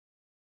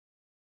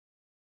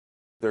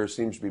there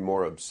seems to be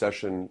more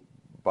obsession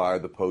by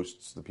the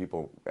posts, the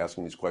people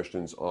asking these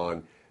questions,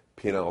 on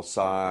penile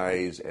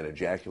size and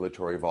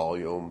ejaculatory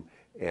volume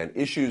and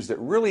issues that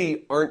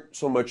really aren't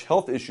so much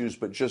health issues,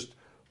 but just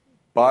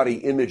body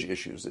image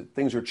issues. That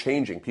things are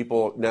changing.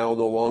 People now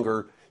no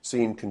longer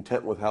seem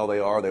content with how they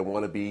are. They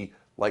want to be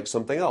like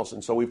something else.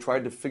 And so we've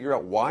tried to figure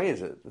out why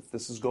is it that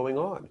this is going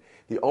on.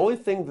 The only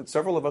thing that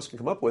several of us can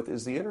come up with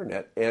is the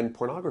internet and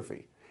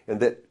pornography, and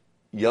that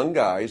young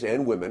guys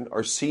and women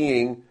are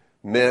seeing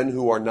men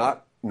who are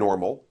not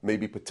normal,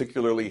 maybe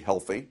particularly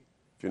healthy,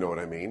 if you know what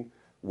I mean,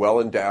 well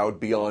endowed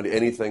beyond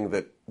anything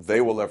that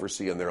they will ever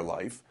see in their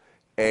life,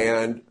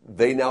 and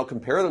they now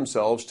compare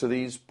themselves to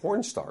these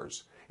porn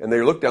stars. And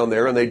they look down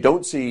there and they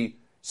don't see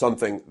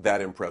something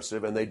that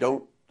impressive, and they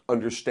don't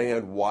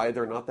understand why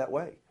they're not that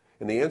way.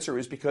 And the answer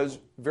is because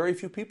very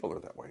few people are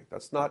that way.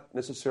 That's not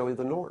necessarily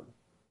the norm.